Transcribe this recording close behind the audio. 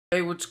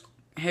Hey, what's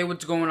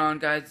going on,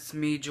 guys? It's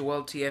me,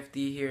 Joel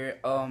TFD here.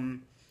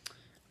 I'm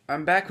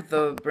back with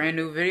a brand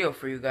new video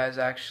for you guys.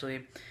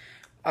 Actually,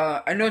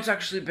 I know it's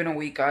actually been a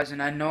week, guys,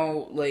 and I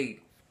know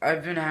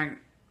I've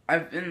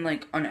been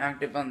like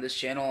inactive on this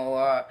channel a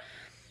lot.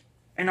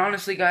 And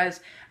honestly,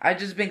 guys, I've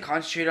just been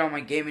concentrated on my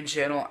gaming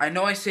channel. I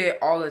know I say it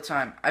all the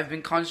time. I've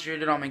been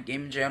concentrated on my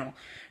gaming channel,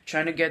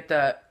 trying to get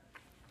that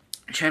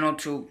channel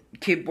to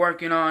keep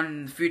working on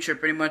in the future,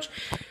 pretty much.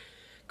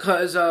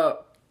 Cause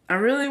I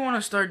really want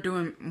to start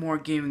doing more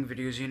gaming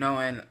videos,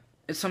 and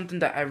it's something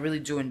that I really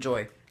do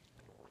enjoy.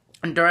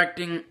 And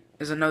directing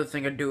is another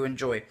thing I do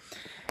enjoy.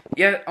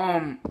 Yet,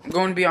 I'm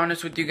going to be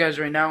honest with you guys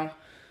right now.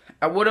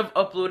 I would have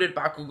uploaded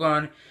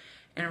Bakugan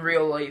in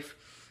real life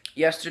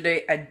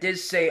yesterday. I did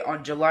say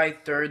on July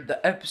 3rd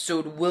the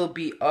episode will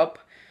be up.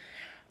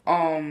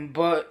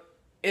 But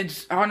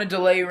it's on a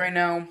delay right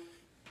now.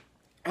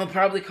 It'll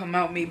probably come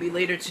out maybe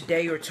later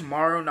today or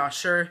tomorrow, not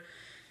sure.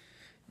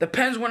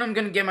 Depends when I'm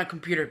gonna get my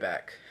computer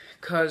back.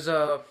 Cause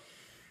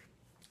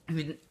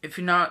if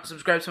you're not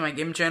subscribed to my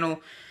gaming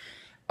channel,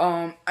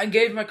 I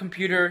gave my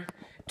computer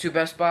to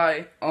Best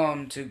Buy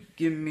to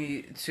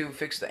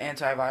fix the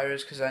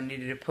antivirus, because I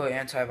needed to put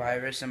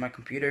antivirus in my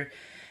computer.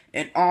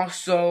 And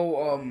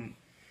also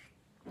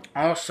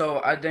my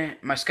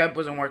Skype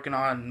wasn't working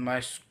on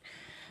my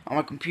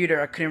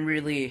computer. I couldn't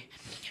really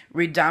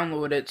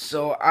re-download it,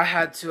 so I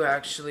had to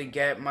actually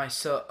get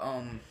myself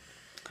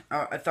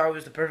I thought it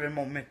was the perfect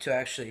moment to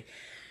actually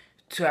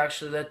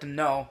let them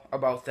know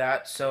about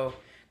that. So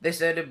they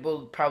said it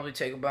will probably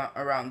take about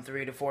around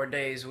 3 to 4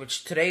 days,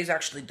 which today is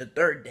actually the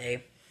 3rd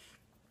day.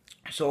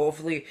 So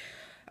hopefully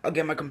I'll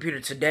get my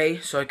computer today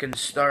so I can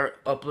start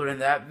uploading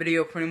that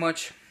video pretty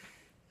much.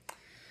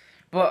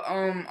 But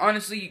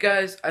honestly, you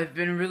guys, I've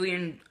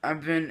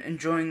been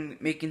enjoying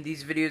making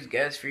these videos,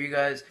 guys, for you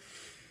guys.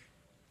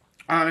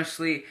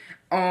 Honestly,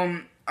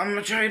 I'm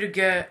gonna try to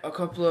get a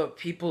couple of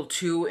people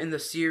too in the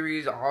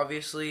series,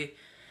 obviously,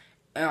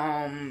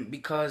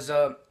 because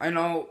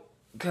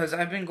because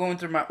I've been going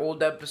through my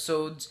old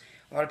episodes.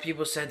 A lot of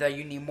people said that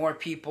you need more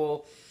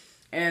people,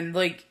 and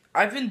like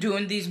I've been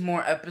doing these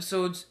more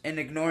episodes and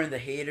ignoring the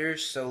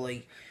haters. So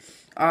like,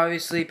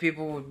 obviously,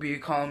 people would be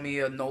calling me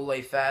a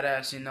no-life fat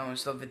ass, and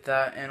stuff like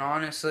that. And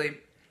honestly,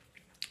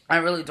 I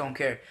really don't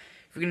care.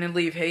 If you're gonna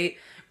leave hate,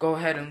 go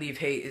ahead and leave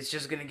hate. It's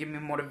just gonna give me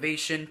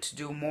motivation to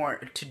do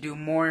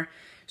more,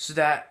 so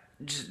that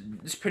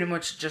it's pretty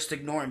much just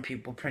ignoring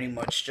people, pretty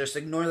much. Just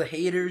ignore the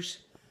haters.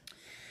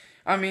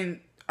 I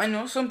mean, I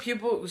know some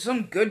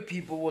good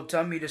people will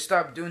tell me to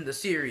stop doing the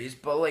series,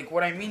 but like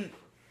what I mean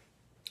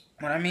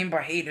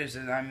by haters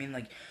is, I mean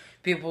like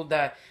people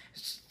that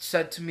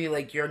said to me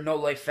like, you're no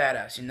life fat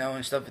ass,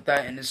 and stuff like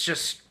that, and it's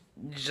just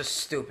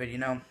stupid,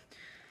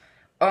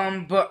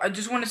 But I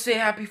just want to say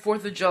happy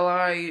 4th of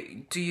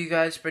July to you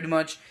guys, pretty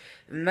much.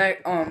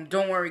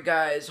 Don't worry,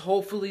 guys.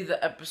 Hopefully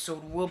the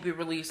episode will be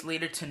released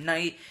later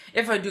tonight,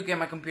 if I do get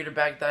my computer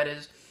back, that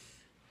is.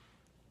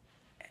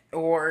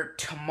 Or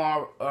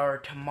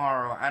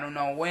tomorrow. I don't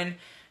know when.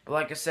 But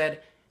like I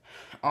said,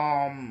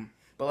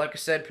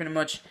 pretty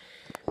much,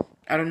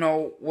 I don't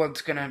know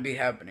what's gonna be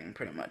happening,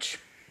 pretty much.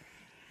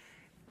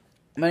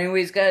 But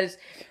anyways, guys,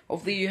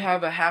 hopefully you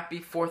have a happy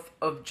 4th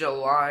of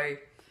July.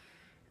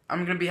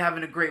 I'm going to be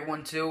having a great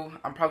one, too.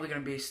 I'm probably going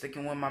to be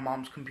sticking with my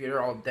mom's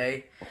computer all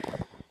day.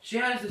 She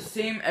has the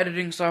same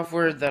editing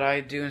software that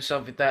I do and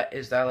stuff like that.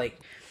 Is that, like,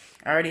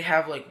 I already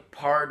have, like,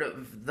 part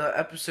of the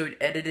episode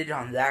edited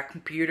on that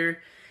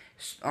computer.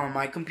 On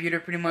my computer,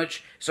 pretty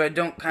much. So I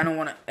don't kind of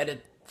want to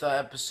edit the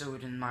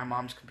episode in my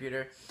mom's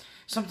computer.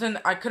 Something,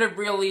 I could have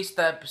released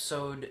the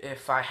episode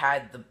if I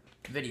had the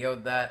video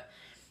that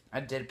I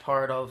did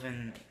part of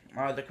in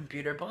my other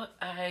computer. But,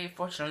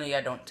 fortunately,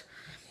 I don't.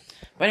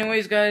 But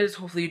anyways, guys,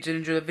 hopefully you did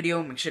enjoy the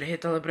video. Make sure to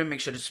hit the like button. Make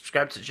sure to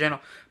subscribe to the channel.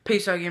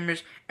 Peace out,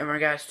 gamers. And remember,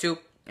 guys, to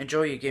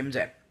enjoy your games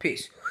day.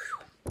 Peace.